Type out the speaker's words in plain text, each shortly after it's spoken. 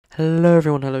Hello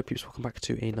everyone, hello peeps, welcome back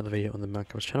to another video on the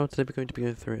mancubs channel. Today we're going to be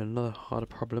going through another harder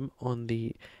problem on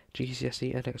the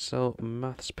GCSE Excel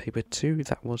Maths Paper 2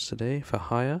 that was today for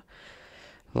higher.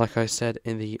 Like I said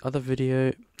in the other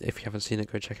video, if you haven't seen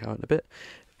it, go check it out in a bit.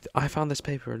 I found this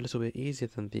paper a little bit easier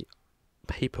than the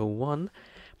paper 1,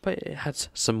 but it had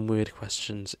some weird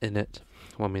questions in it.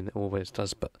 Well, I mean, it always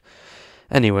does, but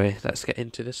anyway, let's get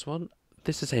into this one.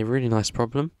 This is a really nice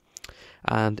problem,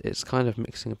 and it's kind of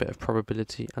mixing a bit of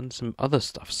probability and some other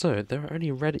stuff. So there are only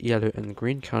red, yellow and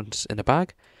green counters in a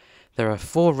bag. There are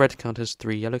 4 red counters,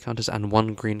 3 yellow counters and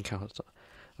 1 green counter.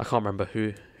 I can't remember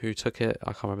who took it,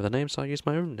 I can't remember the name, so I use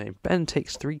my own name. Ben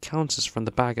takes 3 counters from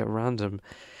the bag at random.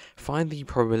 Find the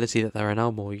probability that there are now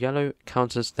more yellow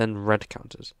counters than red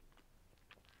counters.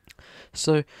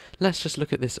 So let's just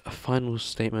look at this final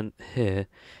statement here.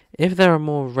 If there are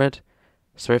more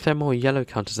yellow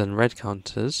counters than red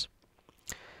counters,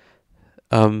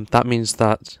 that means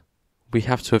that we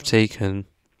have to have taken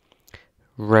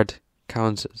red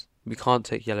counters. We can't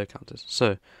take yellow counters.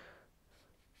 So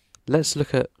let's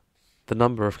look at the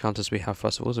number of counters we have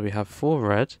first of all. So we have 4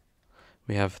 red,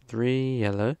 we have 3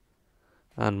 yellow,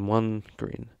 and 1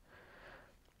 green.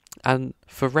 And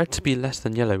for red to be less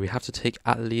than yellow, we have to take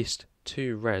at least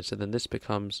 2 reds. So then this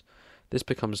becomes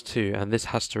 2, and this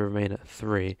has to remain at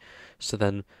 3. So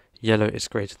then yellow is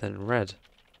greater than red.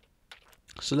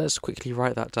 So let's quickly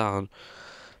write that down.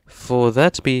 For there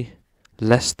to be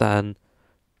less red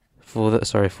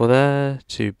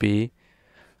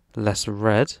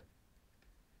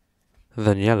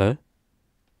than yellow,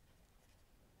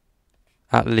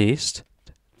 at least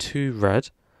 2 red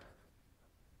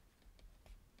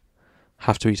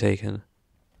have to be taken,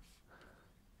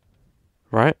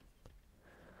 right?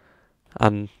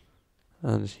 And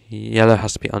yellow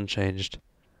has to be unchanged.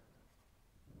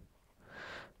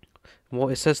 Well,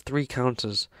 it says 3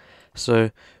 counters,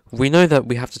 so we know that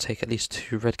we have to take at least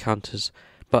 2 red counters,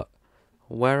 but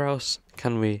where else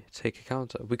can we take a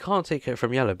counter? We can't take it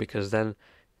from yellow because then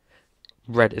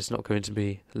red is not going to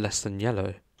be less than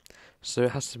yellow, so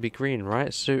it has to be green,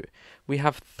 right? So we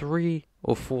have 4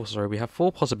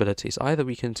 possibilities. Either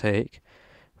we can take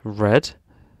red,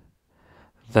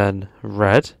 then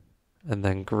red, and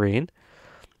then green.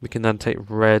 We can then take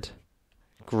red,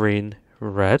 green,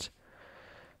 red.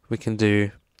 We can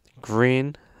do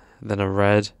green, then a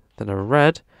red,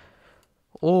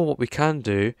 or what we can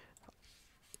do,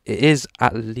 it is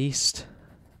at least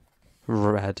 2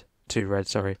 red,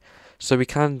 So we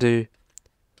can do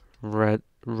red,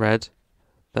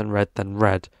 then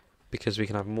red, because we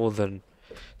can have more than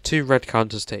 2 red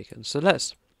counters taken. So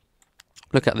let's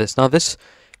look at this. Now this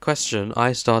question,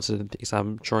 I started in the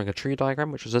exam drawing a tree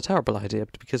diagram, which was a terrible idea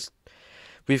because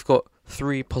we've got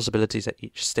 3 possibilities at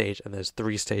each stage, and there's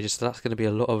 3 stages, so that's going to be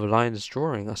a lot of lines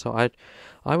drawing. So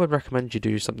I would recommend you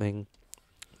do something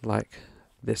like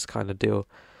this kind of deal.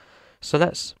 So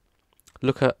let's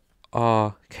look at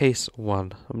our case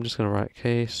 1. I'm just going to write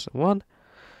case 1,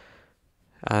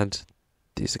 and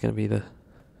these are going to be the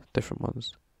different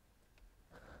ones.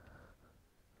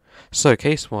 So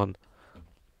case 1.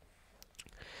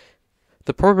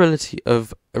 The probability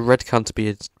of a red counter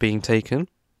being taken.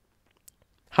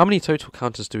 How many total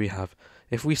counters do we have?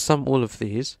 If we sum all of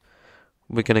these,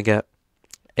 we're going to get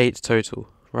 8 total,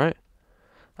 right?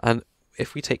 And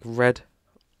if we take red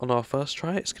on our first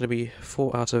try, it's going to be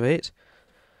 4 out of 8,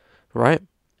 right?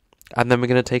 And then we're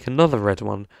going to take another red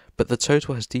one, but the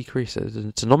total has decreased.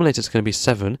 The denominator is going to be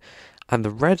 7, and the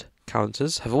red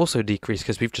counters have also decreased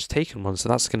because we've just taken one, so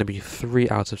that's going to be 3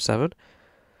 out of 7.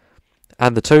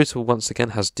 And the total, once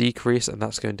again, has decreased, and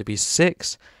that's going to be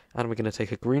 6. And we're going to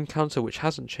take a green counter, which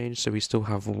hasn't changed, so we still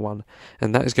have 1.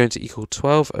 And that is going to equal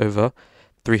 12 over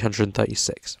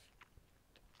 336.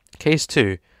 Case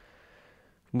 2.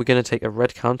 We're going to take a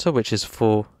red counter, which is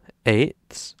 4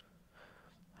 eighths.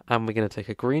 And we're going to take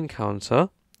a green counter.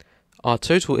 Our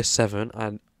total is 7,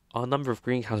 and our number of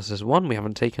green counters is 1. We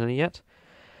haven't taken any yet.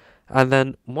 And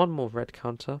then 1 more red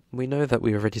counter. We know that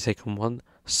we've already taken 1,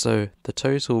 so the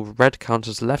total red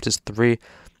counters left is 3.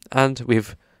 And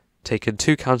we've taken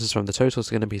 2 counters from the total,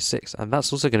 is going to be 6, and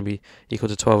that's also going to be equal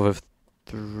to 12 of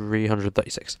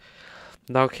 336.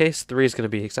 Now case 3 is going to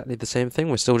be exactly the same thing.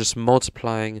 We're still just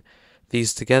multiplying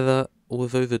these together,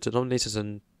 although the denominators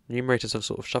and numerators have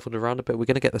sort of shuffled around a bit. We're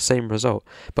going to get the same result,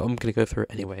 but I'm going to go through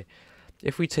it anyway.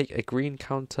 If we take a green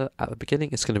counter at the beginning,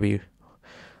 it's going to be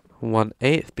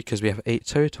 1/8 because we have 8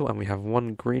 total, and we have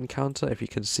 1 green counter, if you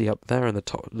can see up there in the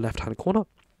top left hand corner.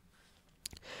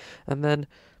 And then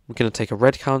we're going to take a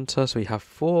red counter, so we have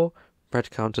 4 red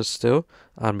counters still,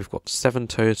 and we've got 7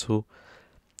 total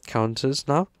counters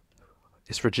now.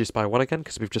 it's reduced by 1 again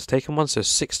because we've just taken 1, so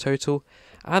 6 total.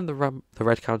 And the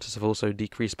red counters have also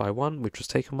decreased by 1, we've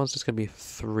just taken 1, so it's going to be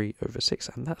 3 over 6,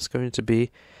 and that's going to be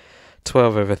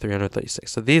 12 over 336.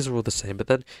 So these are all the same, but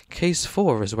then case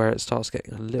 4 is where it starts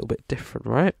getting a little bit different,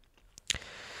 right?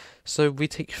 So we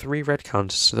take 3 red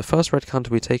counters. So the first red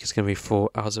counter we take is going to be 4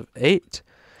 out of 8.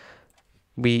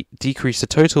 We decrease the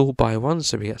total by 1,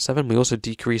 so we get 7. We also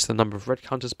decrease the number of red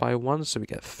counters by 1, so we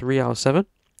get 3 out of 7.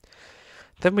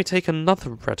 Then we take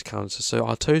another red counter, so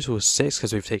our total is 6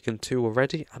 because we've taken 2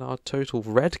 already, and our total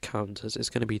red counters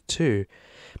is going to be 2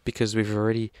 because we've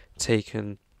already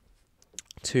taken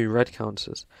 2 red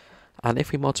counters. And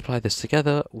if we multiply this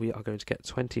together, we are going to get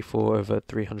 24 over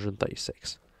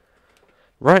 336.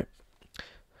 Right?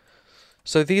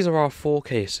 So these are our 4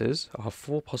 cases, our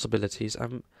 4 possibilities,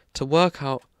 and to work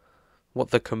out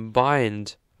what the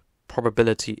combined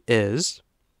probability is,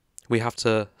 we have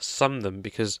to sum them,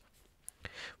 because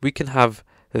we can have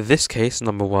this case,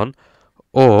 number 1,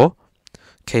 or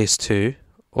case 2,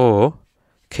 or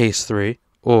case 3,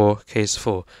 or case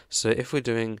 4. So if we're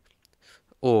doing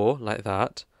or like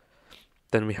that,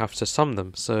 then we have to sum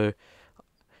them. So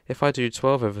if I do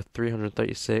 12 over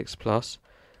 336 plus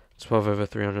 12 over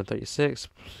 336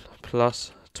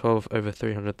 plus 12 over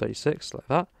 336, like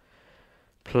that,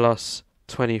 plus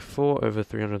 24 over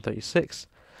 336.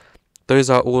 Those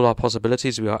are all our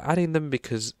possibilities. We are adding them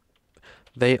because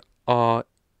they are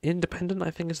independent,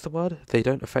 I think is the word. They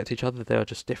don't affect each other. They are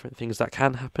just different things that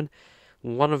can happen.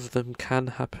 One of them can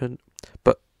happen,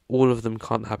 but all of them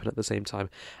can't happen at the same time.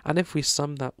 And if we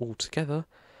sum that all together,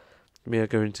 we are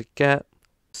going to get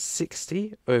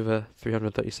 60 over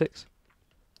 336.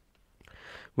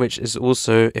 Which is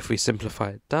also, if we simplify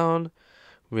it down,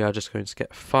 we are just going to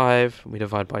get 5, and we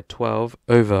divide by 12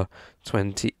 over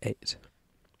 28.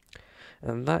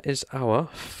 And that is our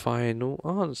final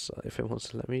answer, if it wants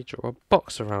to let me draw a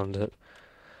box around it.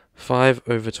 5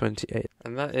 over 28.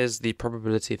 And that is the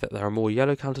probability that there are more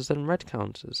yellow counters than red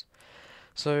counters.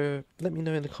 So let me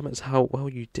know in the comments how well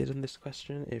you did in this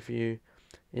question, if you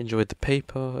enjoyed the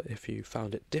paper, if you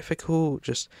found it difficult,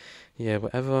 just, yeah,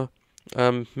 whatever.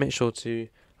 Make sure to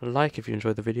like if you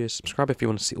enjoyed the video, subscribe if you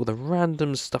want to see all the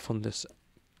random stuff on this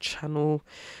channel,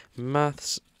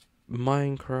 maths,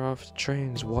 Minecraft,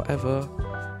 trains, whatever.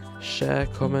 Share,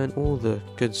 comment, all the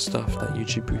good stuff that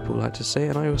YouTube people like to say,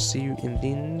 and I will see you in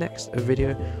the next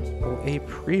video or a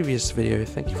previous video.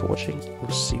 Thank you for watching.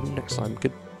 We'll see you next time.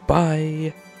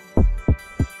 Goodbye.